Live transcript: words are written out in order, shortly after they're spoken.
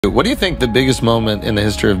What do you think the biggest moment in the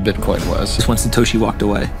history of Bitcoin was? It's when Satoshi walked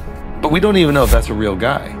away. But we don't even know if that's a real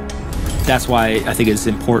guy. That's why I think it's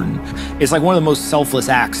important. It's like one of the most selfless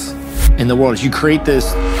acts in the world. Is you create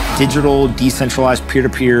this digital, decentralized,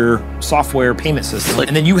 peer-to-peer software payment system,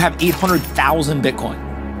 and then you have 800,000 Bitcoin,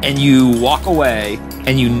 and you walk away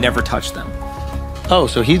and you never touch them. Oh,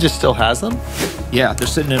 so he just still has them? Yeah, they're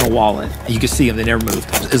sitting in a wallet. You can see them, they never moved.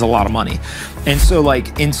 It's a lot of money. And so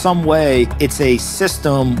like in some way, it's a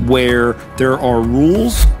system where there are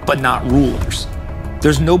rules, but not rulers.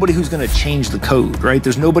 There's nobody who's gonna change the code, right?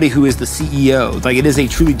 There's nobody who is the CEO. Like it is a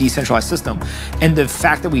truly decentralized system. And the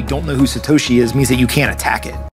fact that we don't know who Satoshi is means that you can't attack it.